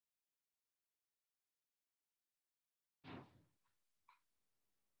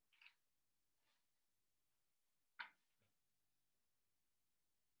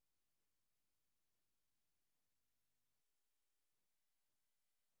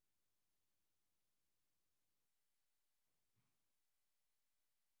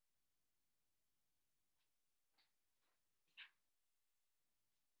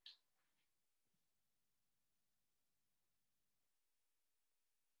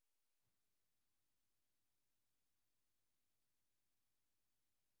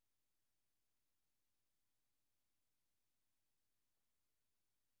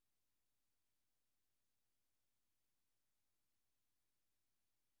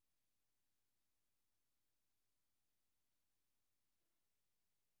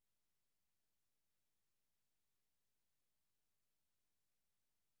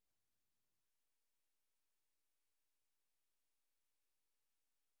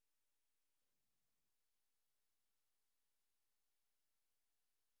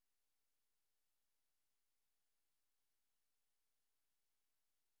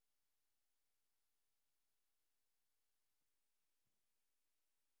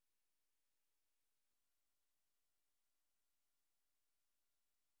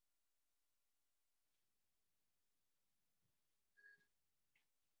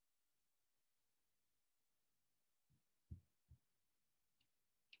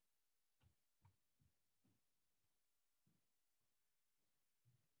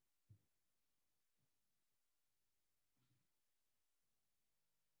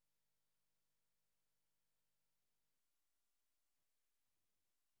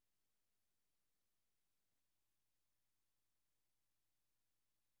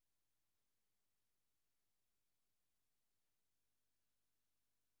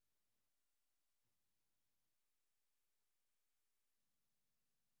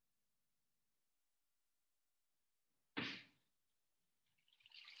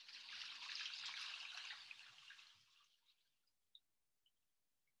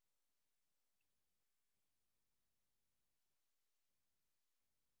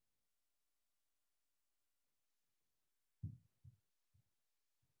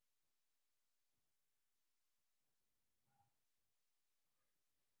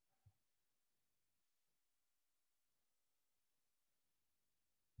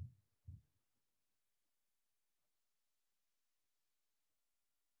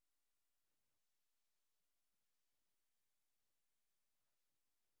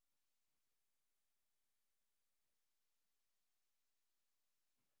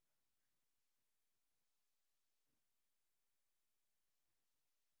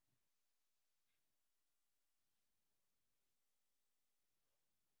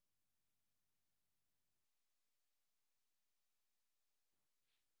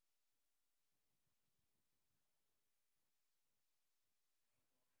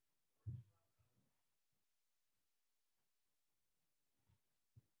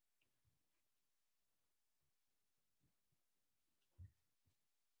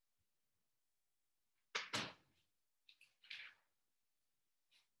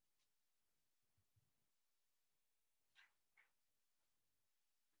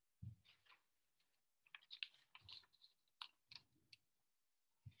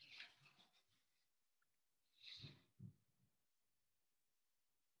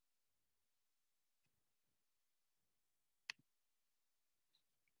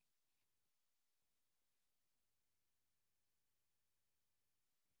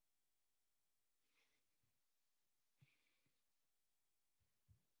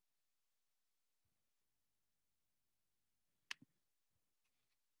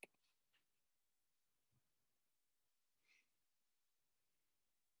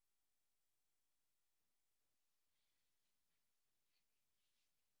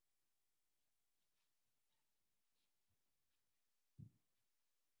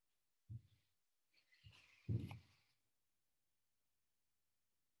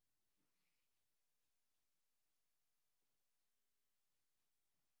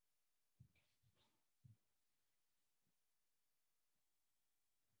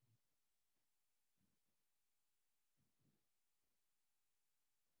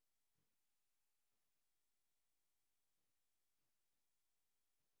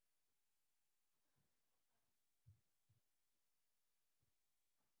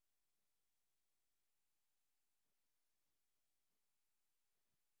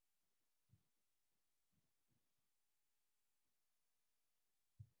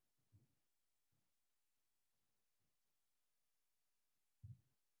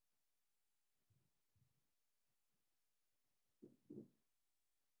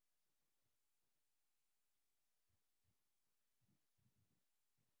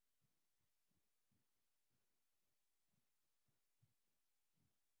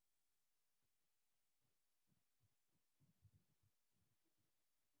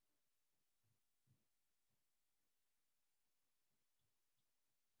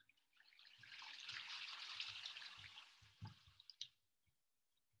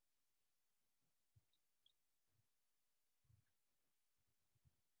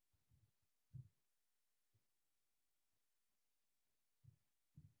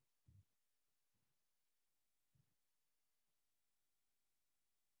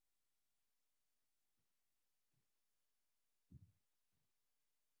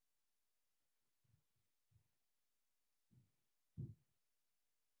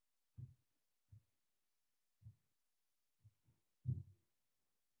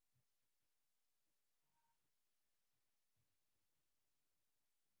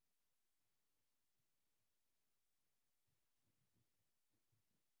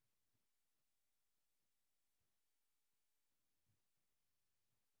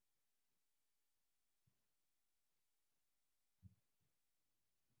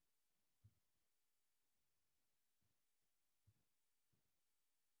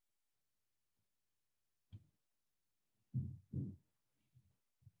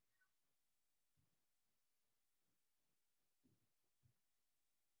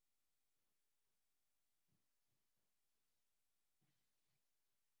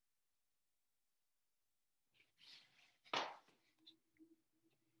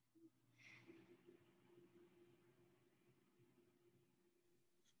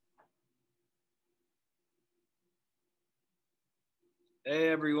Hey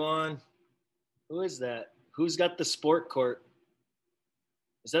everyone. Who is that? Who's got the sport court?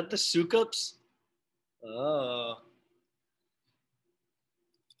 Is that the Sukups? Oh.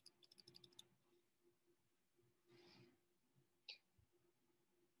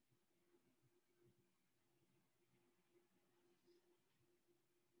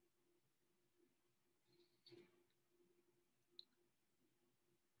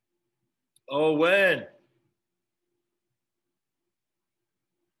 Oh, when?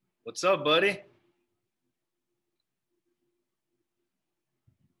 What's up, buddy?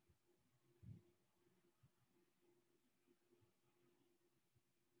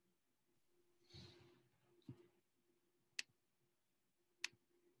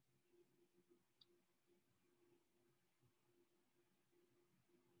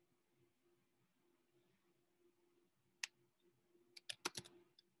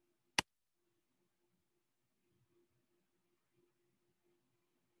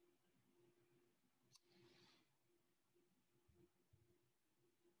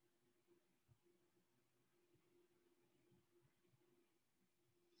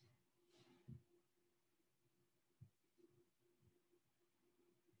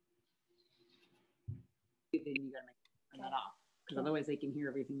 Then you gotta turn that off because otherwise they can hear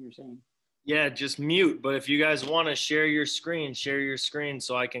everything you're saying. Yeah, just mute. But if you guys want to share your screen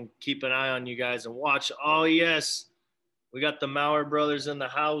so I can keep an eye on you guys and watch. Oh, yes. We got the Maurer brothers in the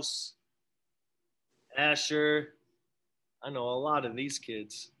house. Asher. I know a lot of these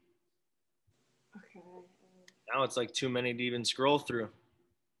kids. Okay. Now it's like too many to even scroll through.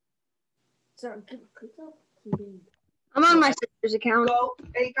 So, I'm on my sister's account. Go.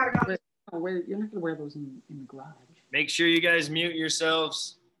 Hey, gotta go. You're not gonna wear those in the garage. Make sure you guys mute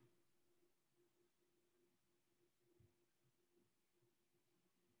yourselves.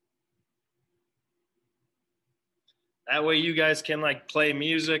 That way you guys can like play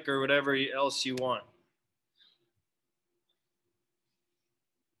music or whatever else you want.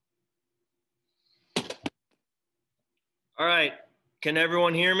 All right, can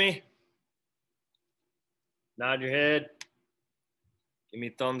everyone hear me? Nod your head. Give me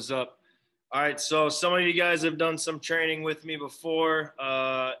a thumbs up. All right, so some of you guys have done some training with me before.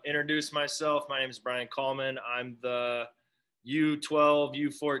 Introduce myself. My name is Brian Kallman. I'm the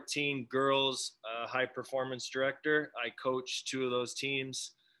U12, U14 girls high performance director. I coach 2 of those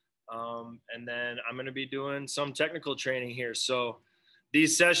teams. And then I'm going to be doing some technical training here. So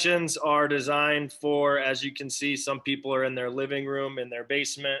these sessions are designed for, as you can see, some people are in their living room, in their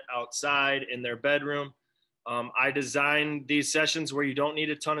basement, outside, in their bedroom. I designed these sessions where you don't need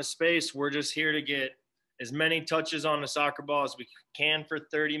a ton of space. We're just here to get as many touches on the soccer ball as we can for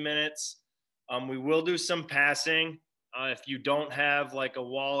 30 minutes. We will do some passing. If you don't have like a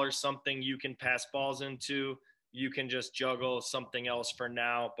wall or something you can pass balls into, you can just juggle something else for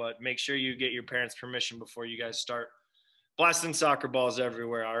now. But make sure you get your parents' permission before you guys start blasting soccer balls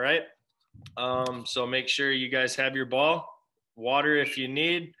everywhere, all right? So make sure you guys have your ball, water if you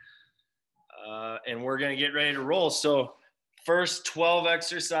need. And we're going to get ready to roll. So first 12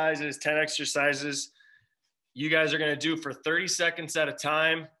 exercises, 10 exercises, you guys are going to do for 30 seconds at a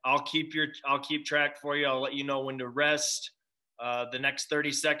time. I'll keep track for you. I'll let you know when to rest. The next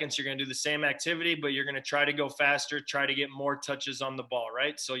 30 seconds, you're going to do the same activity, but you're going to try to go faster, try to get more touches on the ball,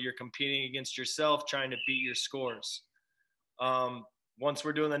 right? So you're competing against yourself, trying to beat your scores. Once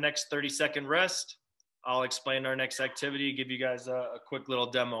we're doing the next 30-second rest, I'll explain our next activity, give you guys a quick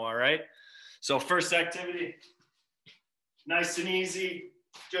little demo, all right? So first activity, nice and easy,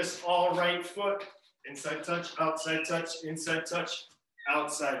 just all right foot, inside touch, outside touch, inside touch,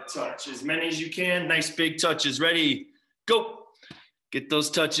 outside touch. As many as you can, nice big touches. Ready, go. Get those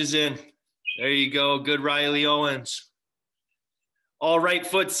touches in. There you go, good Riley Owens. All right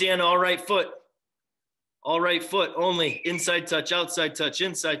foot, Sienna, all right foot. All right foot only, inside touch, outside touch,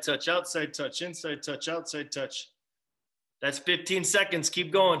 inside touch, outside touch, inside touch, outside touch. That's 15 seconds,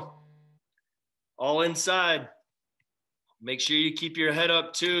 keep going. All inside. Make sure you keep your head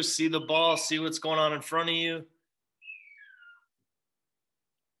up too. See the ball, see what's going on in front of you.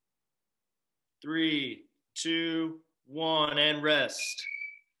 3, 2, 1, and rest.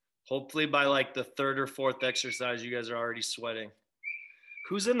 Hopefully by like the 3rd or 4th exercise, you guys are already sweating.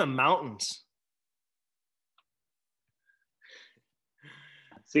 Who's in the mountains?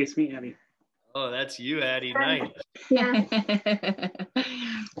 See, it's me, Addie. Oh, that's you, Addie. Nice. Yeah.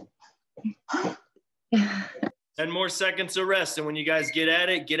 10 more seconds of rest. And when you guys get at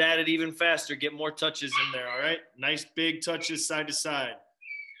it even faster. Get more touches in there, all right? Nice big touches side to side.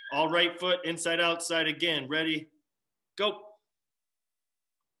 All right foot, inside, outside again. Ready, go.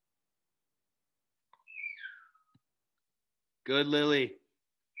 Good, Lily.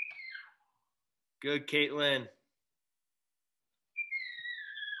 Good, Caitlin.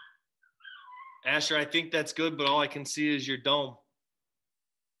 Asher, I think that's good, but all I can see is your dome.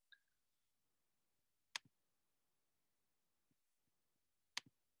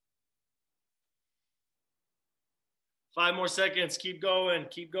 Five more seconds. Keep going.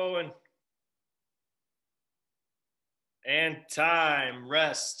 Keep going. And time.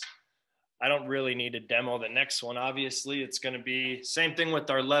 Rest. I don't really need to demo the next one. Obviously, it's going to be same thing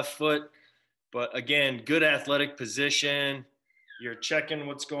with our left foot. But again, good athletic position. You're checking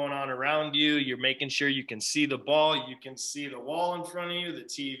what's going on around you. You're making sure you can see the ball. You can see the wall in front of you, the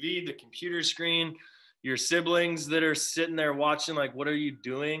TV, the computer screen, your siblings that are sitting there watching, like, what are you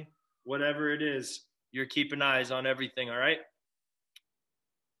doing? Whatever it is, you're keeping eyes on everything, all right?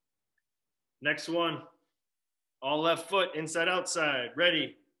 Next one. All left foot, inside, outside.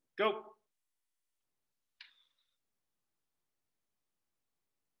 Ready, go.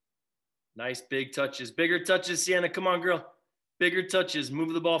 Nice big touches. Bigger touches, Sienna. Come on, girl. Bigger touches.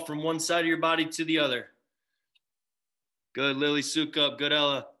 Move the ball from one side of your body to the other. Good, Lily Sukup. Good,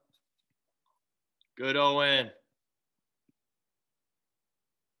 Ella. Good, Owen.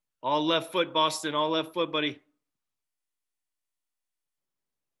 All left foot, Boston. All left foot, buddy.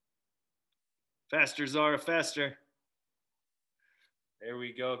 Faster, Zara. Faster. There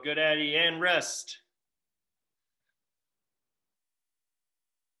we go. Good, Addie. And rest.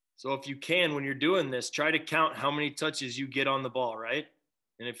 So if you can, when you're doing this, try to count how many touches you get on the ball, right?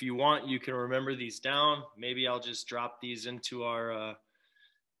 And if you want, you can remember these down. Maybe I'll just drop these into our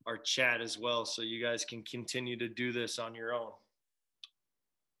chat as well, so you guys can continue to do this on your own.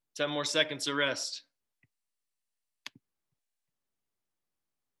 10 more seconds of rest.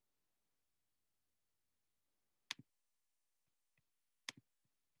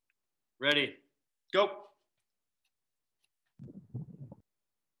 Ready, go.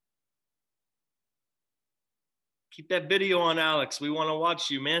 Keep that video on, Alex. We want to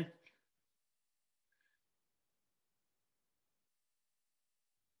watch you, man.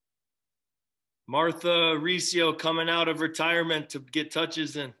 Martha Riccio coming out of retirement to get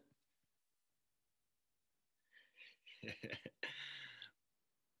touches in.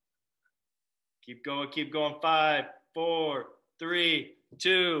 Keep going, keep going. 5, 4, 3,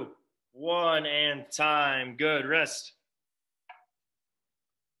 2, 1, and time. Good, rest.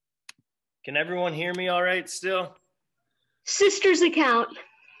 Can everyone hear me all right still? Sister's account.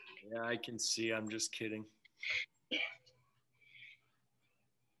 Yeah, I can see. I'm just kidding. Hey,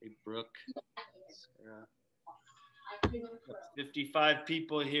 Brooke. Sarah. 55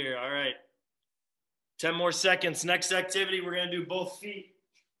 people here. All right. 10 more seconds. Next activity, we're going to do both feet.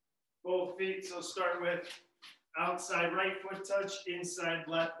 Both feet. So start with outside right foot touch, inside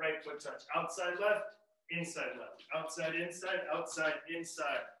left right foot touch. Outside left, inside left. Outside inside, outside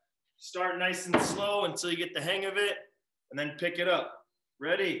inside. Start nice and slow until you get the hang of it, and then pick it up.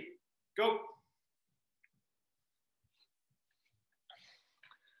 Ready, go.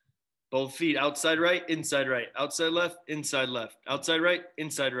 Both feet, outside right, outside left, inside left, outside right,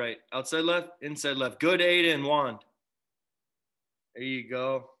 outside left, inside left. Good, Aiden, wand. There you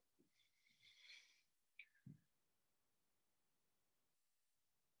go.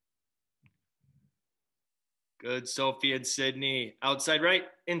 Good, Sophie and Sydney. Outside right,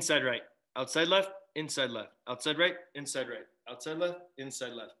 outside left, outside right, inside left, outside left,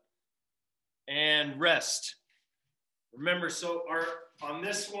 inside left. And rest. Remember, so on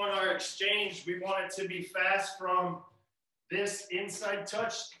this one, our exchange, we want it to be fast from this inside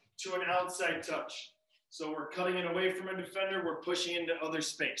touch to an outside touch. So we're cutting it away from a defender, we're pushing into other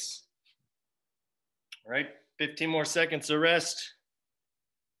space. All right, 15 more seconds of rest.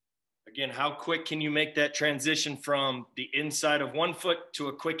 Again, how quick can you make that transition from the inside of one foot to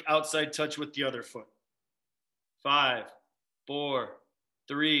a quick outside touch with the other foot? 5, 4,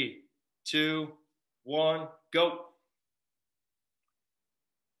 3, 2, 1, go.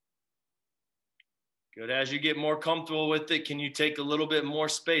 Good. As you get more comfortable with it, can you take a little bit more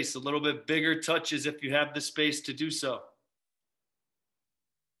space, a little bit bigger touches if you have the space to do so?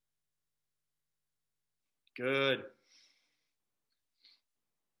 Good.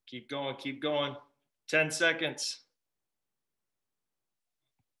 Keep going, keep going. 10 seconds.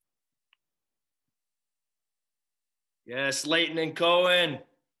 Yes, Leighton and Cohen.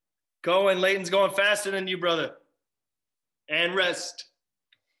 Cohen, Leighton's going faster than you, brother. And rest.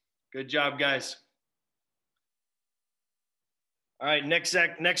 Good job, guys. All right,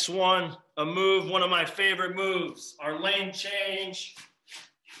 next one, a move, one of my favorite moves, our lane change.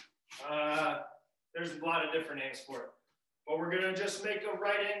 There's a lot of different names for it, but we're gonna just make a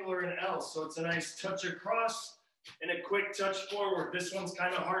right angle or an L. So it's a nice touch across, and a quick touch forward. This one's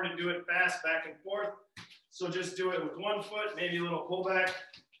kind of hard to do it fast, back and forth. So just do it with one foot, maybe a little pullback,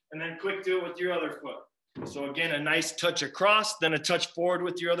 and then quick do it with your other foot. So again, a nice touch across, then a touch forward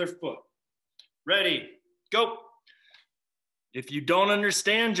with your other foot. Ready, go. If you don't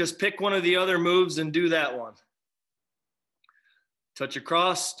understand, just pick one of the other moves and do that one. Touch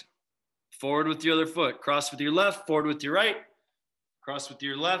across, forward with your other foot. Cross with your left, forward with your right. Cross with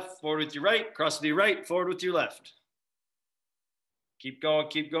your left, forward with your right. Cross with your right, forward with your left. Keep going,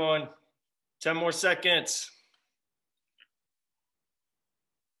 keep going. 10 more seconds.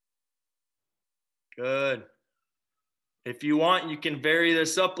 Good. If you want, you can vary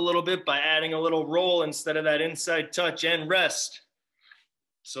this up a little bit by adding a little roll instead of that inside touch and rest.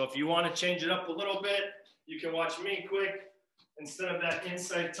 So if you want to change it up a little bit, you can watch me quick. Instead of that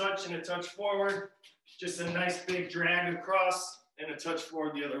inside touch and a touch forward, just a nice big drag across and a touch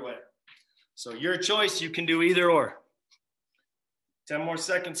forward the other way. So your choice, you can do either or. 10 more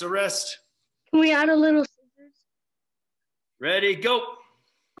seconds of rest. Can we add a little scissors? Ready, go.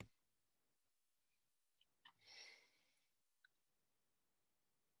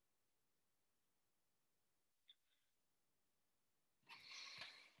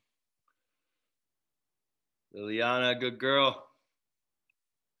 Liliana, good girl.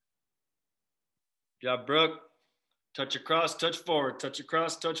 Good job, Brooke. Touch across, touch forward, touch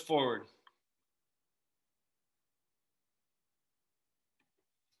across, touch forward.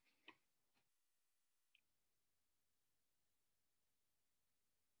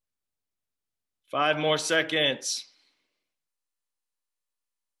 Five more seconds.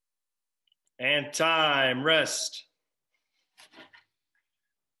 And time, rest.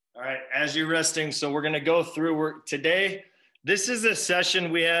 All right, as you're resting, so we're gonna go through today. This is a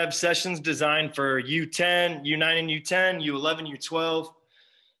session, we have sessions designed for U10, U9 and U10, U11, U12,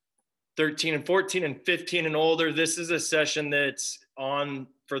 13 and 14 and 15 and older. This is a session that's on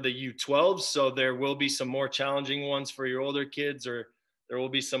for the U12s, so there will be some more challenging ones for your older kids, or there will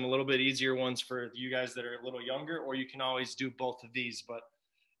be some a little bit easier ones for you guys that are a little younger, or you can always do both of these. But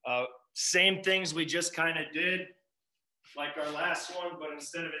same things we just kind of did, like our last one, but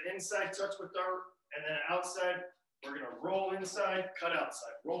instead of an inside touch with our, and then outside, we're gonna roll inside, cut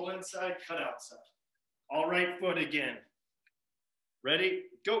outside, roll inside, cut outside. All right foot again. Ready,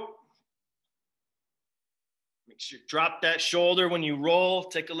 go. Make sure you drop that shoulder when you roll,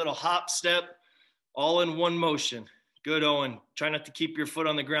 take a little hop step, all in one motion. Good, Owen. Try not to keep your foot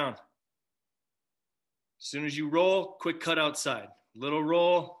on the ground. As soon as you roll, quick cut outside. Little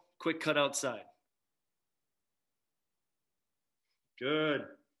roll, quick cut outside. Good.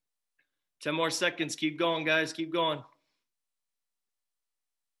 10 more seconds. Keep going, guys. Keep going.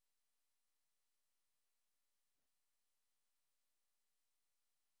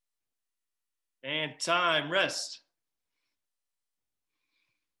 And time. Rest.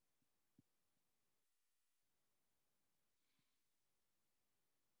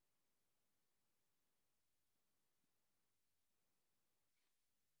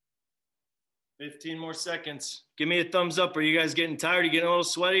 $15 more seconds. Give me a thumbs up. Are you guys getting tired? Are you getting a little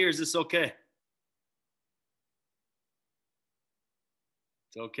sweaty, or is this okay?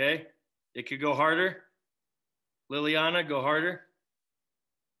 It's okay. It could go harder. Liliana, go harder.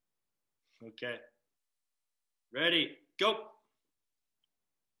 Okay. Ready, go.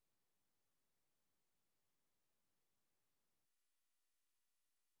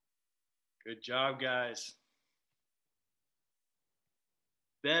 Good job, guys.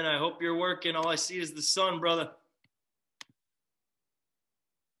 Ben, I hope you're working. All I see is the sun, brother.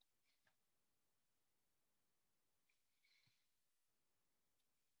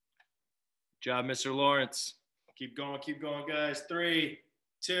 Good job, Mr. Lawrence. Keep going, guys. 3,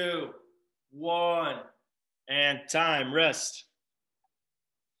 2, 1, and time. Rest.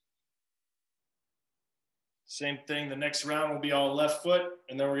 Same thing. The next round will be all left foot,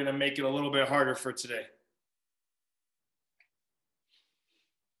 and then we're going to make it a little bit harder for today.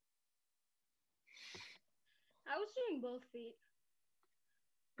 I was doing both feet.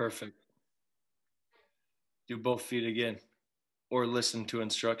 Perfect. Do both feet again, or listen to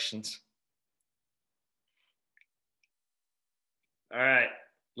instructions. All right,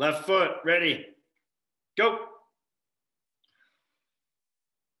 left foot, ready, go.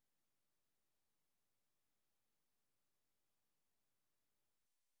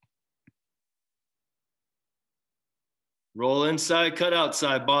 Roll inside, cut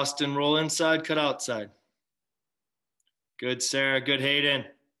outside. Boston, roll inside, cut outside. Good, Sarah. Good, Hayden.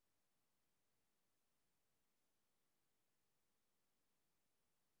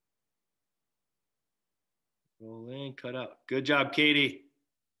 Roll in, cut out. Good job, Katie.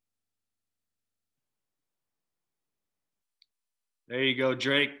 There you go,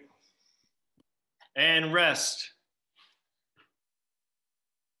 Drake. And rest.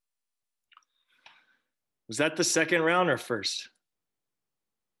 Was that the second round or first?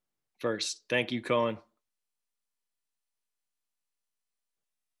 First. Thank you, Cohen.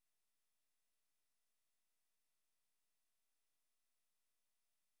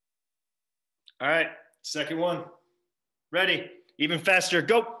 All right, second one. Ready? Even faster.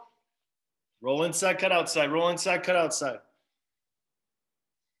 Go. Roll inside, cut outside. Roll inside, cut outside.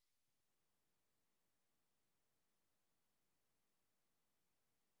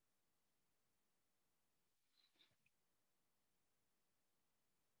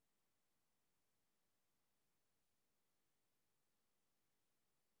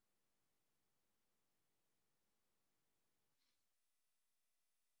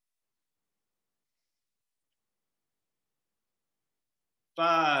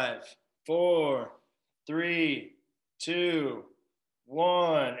 Five, four, three, two,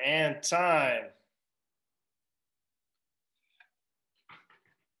 one, and time.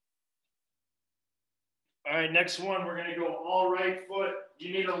 All right, next one, we're gonna go all right foot.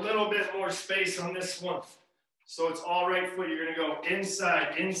 You need a little bit more space on this one. So it's all right foot. You're gonna go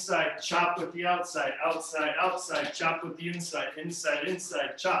inside, inside, chop with the outside, outside, outside, chop with the inside, inside,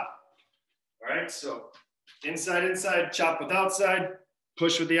 inside, chop. All right, so inside, inside, chop with outside,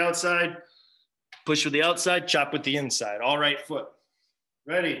 push with the outside, push with the outside, chop with the inside. All right foot.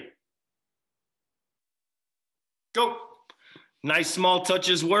 Ready? Go. Nice small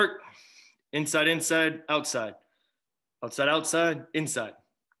touches work. Inside, inside, outside. Outside, outside, inside.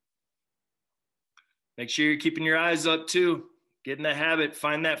 Make sure you're keeping your eyes up too. Get in the habit.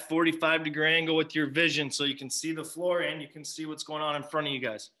 Find that 45-degree angle with your vision so you can see the floor and you can see what's going on in front of you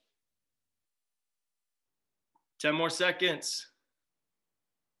guys. 10 more seconds.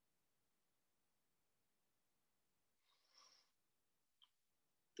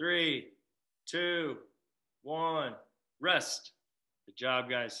 Three, two, one. Rest. Good job,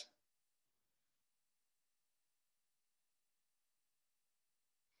 guys.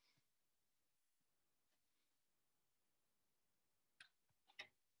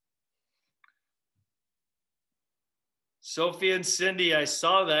 Sophie and Cindy, I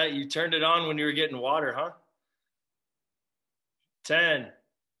saw that. You turned it on when you were getting water, huh? 10.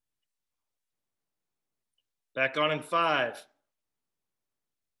 Back on in 5.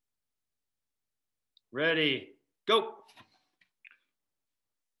 Ready, go. Good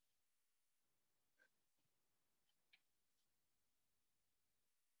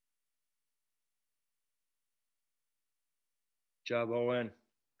job, Owen.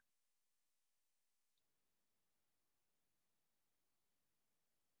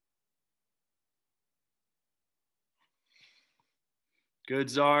 Good,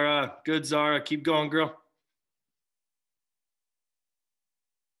 Zara. Good, Zara. Keep going, girl.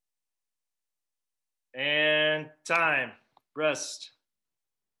 And time. Rest.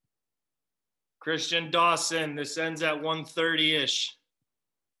 Christian Dawson. This ends at 1:30-ish.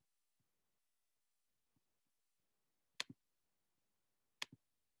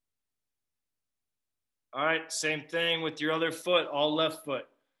 All right, same thing with your other foot, all left foot.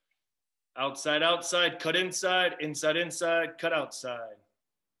 Outside, outside, cut inside, inside, inside, cut outside.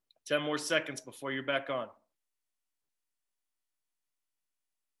 10 more seconds before you're back on.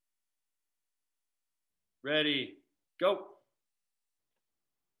 Ready, go.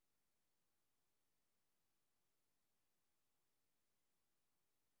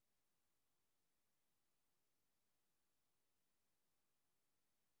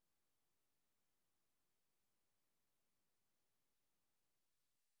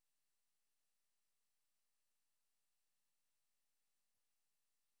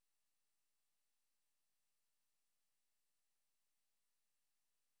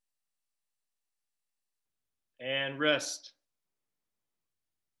 And rest.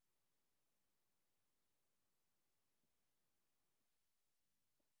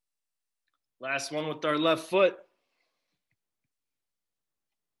 Last one with our left foot.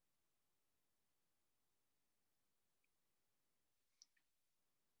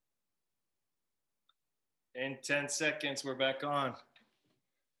 In 10 seconds, we're back on.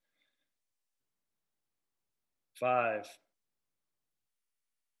 5,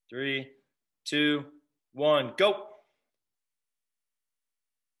 3, 2, 1, go.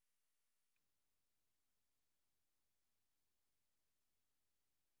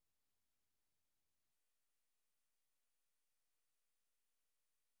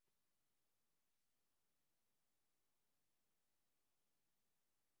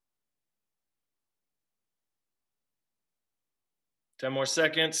 Ten more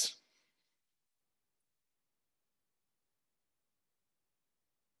seconds.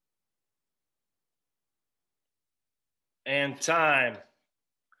 And time.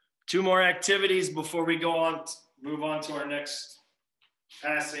 2 more activities before we move on to our next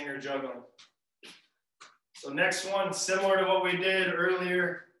passing or juggling. So next one, similar to what we did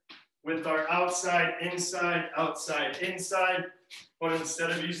earlier with our outside, inside, but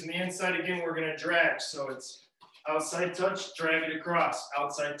instead of using the inside again, we're gonna drag. So it's outside touch, drag it across,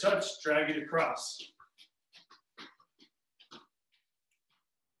 outside touch, drag it across.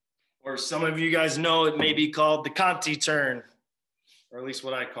 Or some of you guys know it may be called the Conti turn, or at least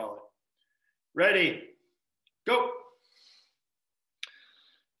what I call it. Ready, go.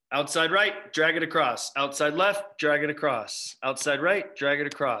 Outside right, drag it across. Outside left, drag it across. Outside right, drag it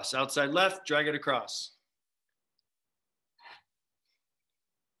across. Outside left, drag it across.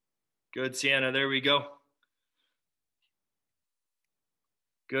 Good, Sienna, there we go.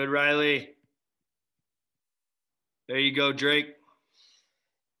 Good, Riley. There you go, Drake.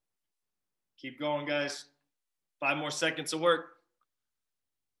 Keep going, guys. 5 more seconds of work.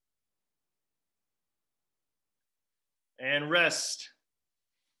 And rest.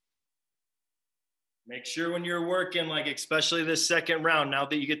 Make sure when you're working, like especially this second round, now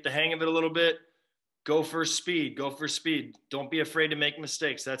that you get the hang of it a little bit, go for speed, go for speed. Don't be afraid to make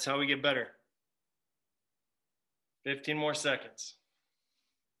mistakes. That's how we get better. 15 more seconds.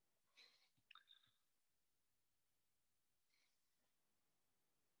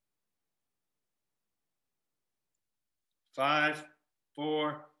 Five,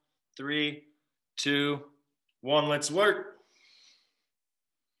 4, 3, 2, 1. Let's work.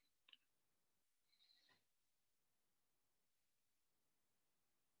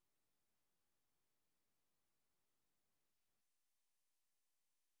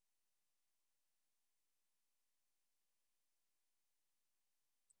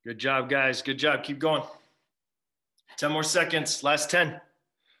 Good job, guys. Good job. Keep going. 10 more seconds. Last 10.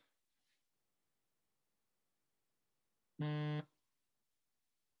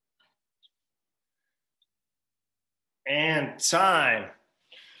 And time.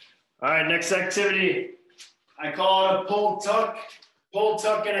 All right, next activity. I call it a pull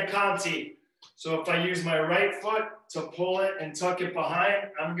tuck and a Conti. So if I use my right foot to pull it and tuck it behind,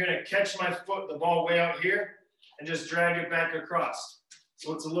 I'm gonna catch my foot, the ball way out here, and just drag it back across.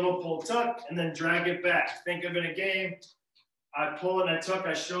 So it's a little pull tuck and then drag it back. Think of it a game. I pull and I tuck,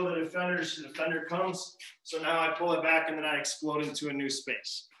 I show the defender comes. So now I pull it back and then I explode into a new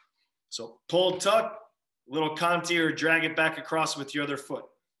space. So pull, tuck, little Conti or drag it back across with your other foot.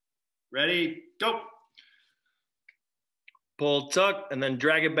 Ready, go. Pull, tuck, and then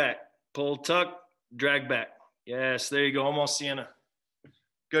drag it back. Pull, tuck, drag back. Yes, there you go, almost Sienna.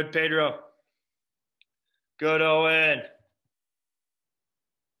 Good, Pedro. Good, Owen.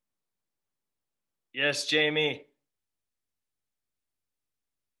 Yes, Jamie.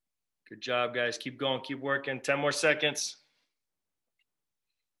 Good job, guys. Keep going, keep working. 10 more seconds.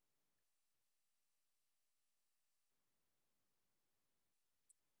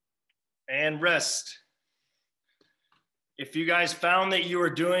 And rest. If you guys found that you were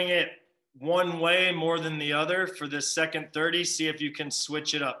doing it one way more than the other for this second 30, see if you can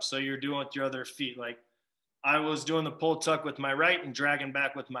switch it up. So you're doing with your other feet. Like I was doing the pull tuck with my right and dragging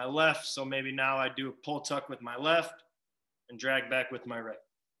back with my left. So maybe now I do a pull tuck with my left and drag back with my right.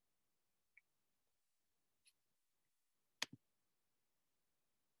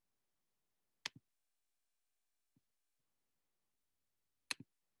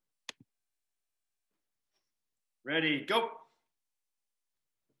 Ready, go.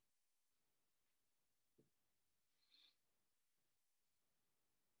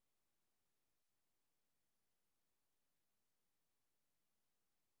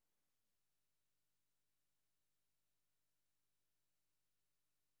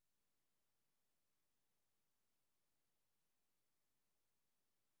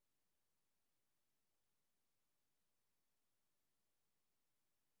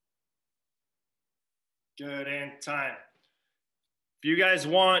 Good, and time. If you guys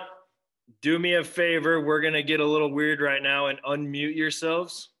want, do me a favor. We're going to get a little weird right now and unmute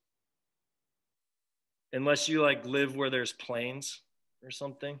yourselves. Unless you like live where there's planes or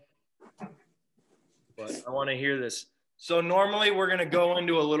something. But I want to hear this. So normally we're going to go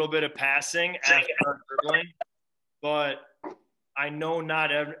into a little bit of passing after dribbling, but I know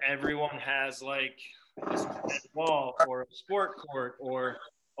not everyone has like a wall or a sport court or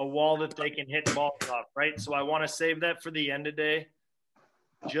a wall that they can hit balls off, right? So I want to save that for the end of the day,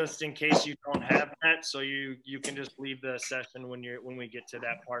 just in case you don't have that. So you can just leave the session when we get to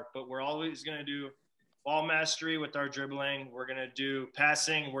that part. But we're always going to do ball mastery with our dribbling. We're going to do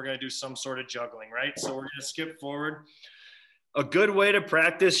passing. We're going to do some sort of juggling, right? So we're going to skip forward. A good way to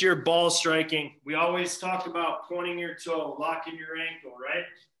practice your ball striking. We always talk about pointing your toe, locking your ankle, right?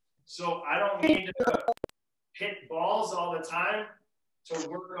 So I don't need to hit balls all the time to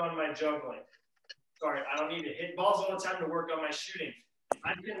work on my juggling. Sorry, I don't need to hit balls all the time to work on my shooting.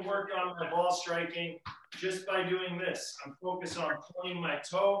 I can work on my ball striking just by doing this. I'm focused on pointing my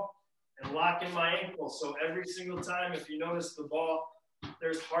toe and locking my ankle. So every single time, if you notice the ball,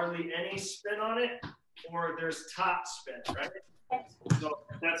 there's hardly any spin on it, or there's top spin, right? So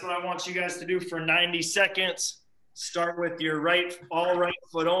that's what I want you guys to do for 90 seconds. Start with your all right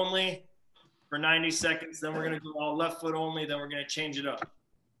foot only for 90 seconds. Then we're going to go all left foot only. Then we're going to change it up.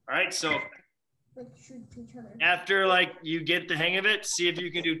 All right. So after like you get the hang of it, see if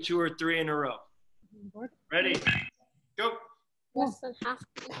you can do 2 or 3 in a row. Ready? Go. Less than half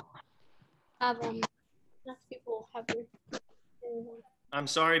people have their. I'm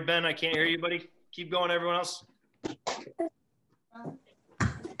sorry, Ben. I can't hear you, buddy. Keep going, everyone else.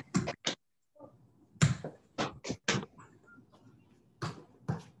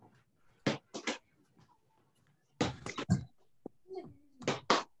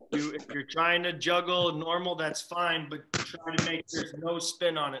 If you're trying to juggle normal, that's fine, but try to make there's no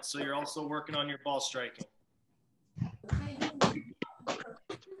spin on it, so you're also working on your ball striking.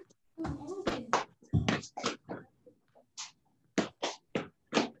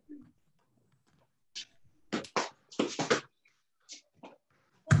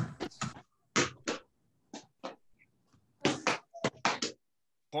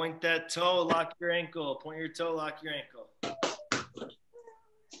 Point that toe, lock your ankle. Point your toe, lock your ankle.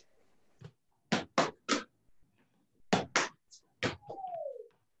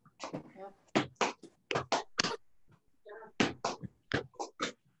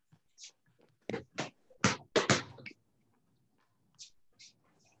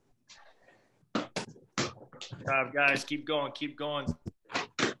 Good job, guys. Keep going. Keep going.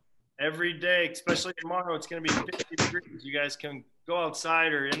 Every day, especially tomorrow, it's going to be 50 degrees. You guys can go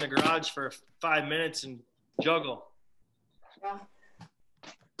outside or in the garage for 5 minutes and juggle. Yeah.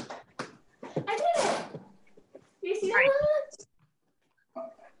 I did it. You see that?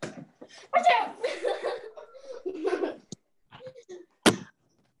 Watch out.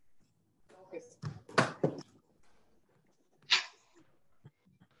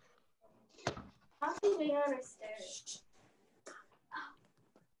 How can we understand?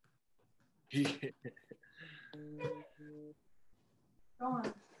 Go on.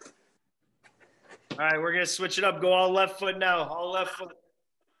 All right, we're going to switch it up. Go all left foot now. All left foot.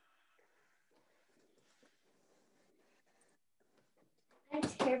 I'm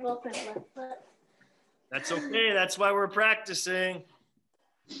terrible with my left foot. That's okay. That's why we're practicing.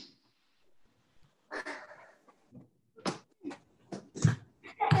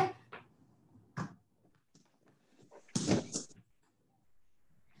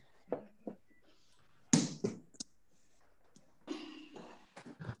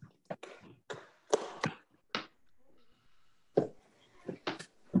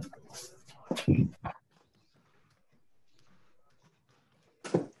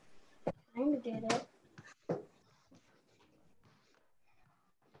 Kind of did it.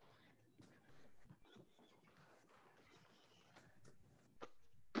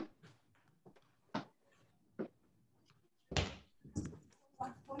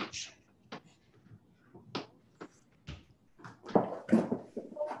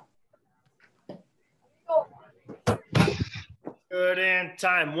 Good, and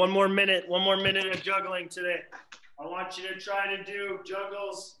time. 1 more minute. 1 more minute of juggling today. I want you to try to do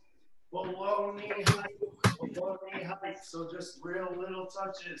juggles below knee height. Below knee height. So just real little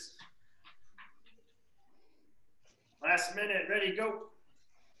touches. Last minute. Ready, go.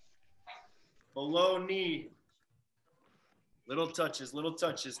 Below knee. Little touches, little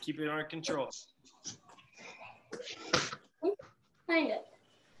touches. Keep it under control. Kind of.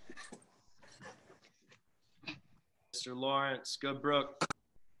 Mr. Lawrence, good, Brooke.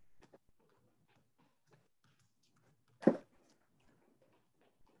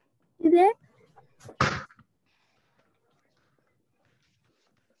 You there?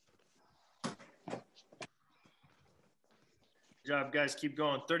 Good job, guys. Keep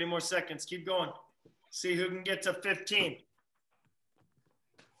going. 30 more seconds. Keep going. See who can get to 15.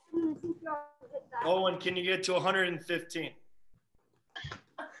 Owen, can you get to 115?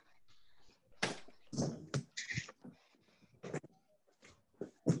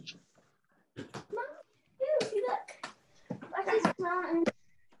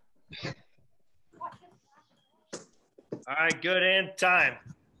 All right, good, and time.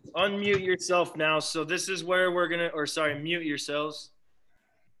 Unmute yourself now. So this is where we're going to, or sorry, mute yourselves.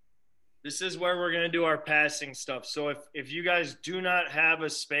 This is where we're going to do our passing stuff. So if you guys do not have a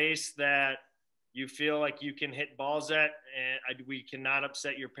space that you feel like you can hit balls at, and we cannot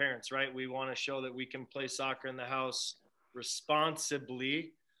upset your parents, right? We want to show that we can play soccer in the house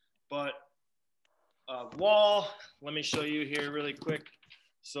responsibly. But wall, let me show you here really quick.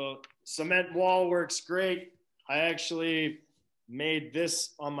 So cement wall works great. I actually made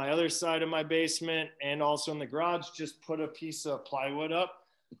this on my other side of my basement and also in the garage, just put a piece of plywood up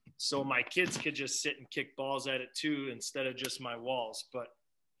so my kids could just sit and kick balls at it too instead of just my walls. But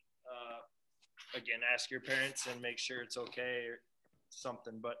again, ask your parents and make sure it's okay or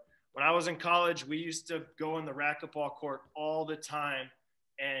something. But when I was in college, we used to go in the racquetball court all the time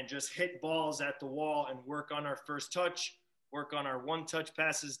and just hit balls at the wall and work on our first touch, work on our one touch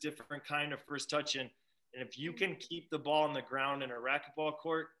passes, different kind of first touch. And if you can keep the ball on the ground in a racquetball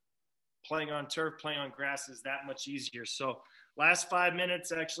court, playing on turf, playing on grass is that much easier. So last 5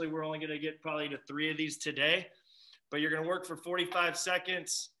 minutes, actually, we're only going to get probably to 3 of these today, but you're going to work for 45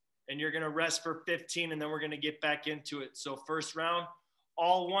 seconds and you're going to rest for 15, and then we're going to get back into it. So first round,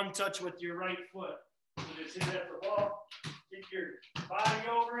 all one touch with your right foot. So just hit at the ball, get your body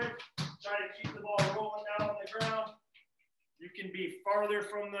over it, try to keep the ball rolling down on the ground. You can be farther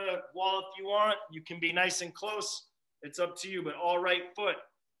from the wall if you want. You can be nice and close. It's up to you, but all right foot.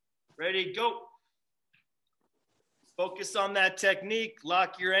 Ready, go. Focus on that technique.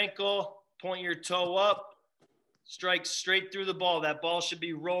 Lock your ankle, point your toe up, strike straight through the ball. That ball should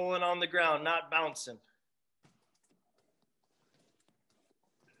be rolling on the ground, not bouncing.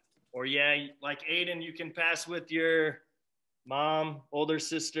 Or yeah, like Aiden, you can pass with your mom, older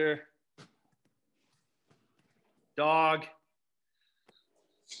sister, dog.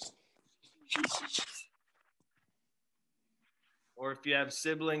 Or if you have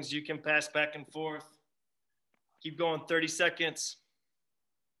siblings, you can pass back and forth. Keep going, 30 seconds.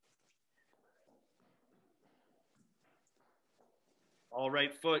 All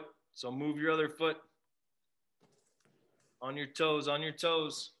right foot, so move your other foot. On your toes, on your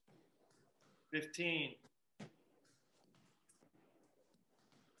toes. 15.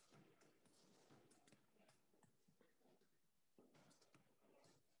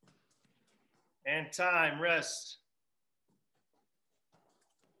 And time, rest.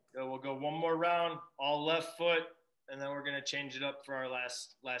 Go, we'll go one more round, all left foot, and then we're gonna change it up for our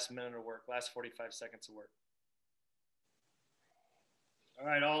last minute of work, last 45 seconds of work. All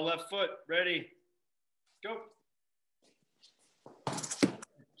right, all left foot, ready, go.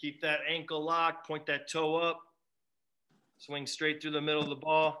 Keep that ankle locked, point that toe up, swing straight through the middle of the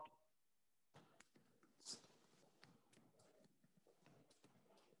ball.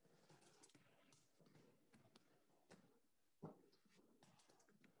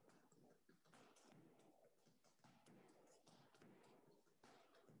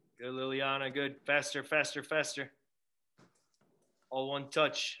 Good, Liliana, good. Faster, faster, faster. All one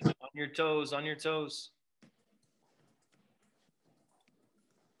touch. On your toes, on your toes.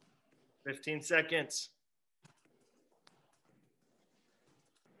 15 seconds.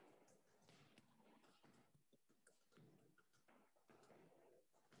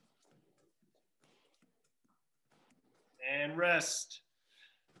 And rest.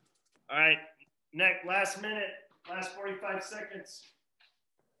 All right, next, last minute, last 45 seconds.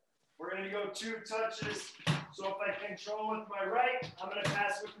 We're going to go 2 touches. So if I control with my right, I'm going to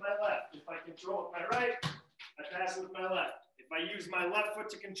pass with my left. If I control with my right, I pass with my left. If I use my left foot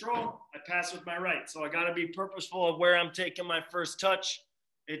to control, I pass with my right. So I got to be purposeful of where I'm taking my first touch.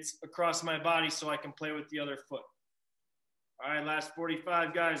 It's across my body so I can play with the other foot. All right, last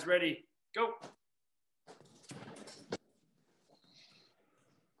 45, guys. Ready? Go.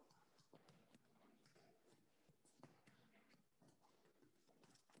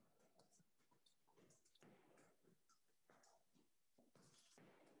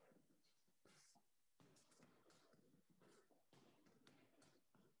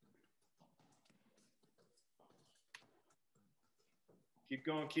 Keep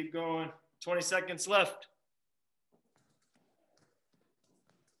going, keep going. 20 seconds left.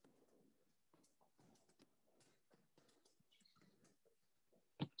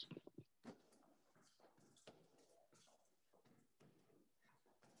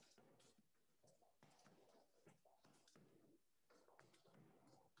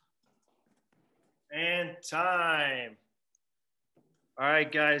 And time. All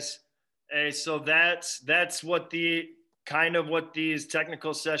right, guys. Hey, so that's what the kind of what these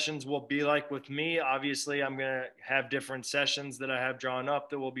technical sessions will be like with me. Obviously, I'm going to have different sessions that I have drawn up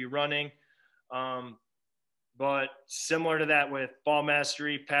that will be running. But similar to that with ball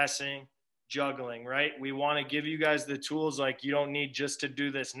mastery, passing, juggling, right? We want to give you guys the tools. Like, you don't need just to do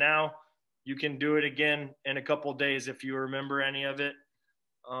this now. you can do it again in a couple days if you remember any of it.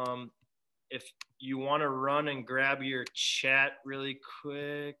 If you want to run and grab your chat really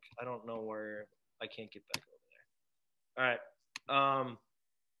quick, I don't know where, I can't get back over there. All right.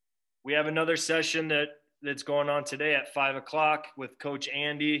 We have another session that's going on today at 5 o'clock with Coach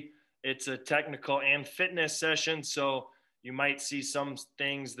Andy. It's a technical and fitness session, so you might see some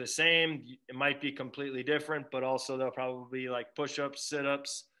things the same. It might be completely different, but also there'll probably be like push-ups,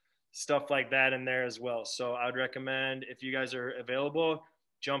 sit-ups, stuff like that in there as well. So I'd recommend, if you guys are available,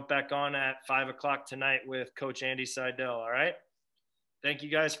 jump back on at 5 o'clock tonight with Coach Andy Seidel. All right. Thank you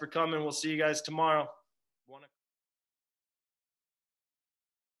guys for coming. We'll see you guys tomorrow.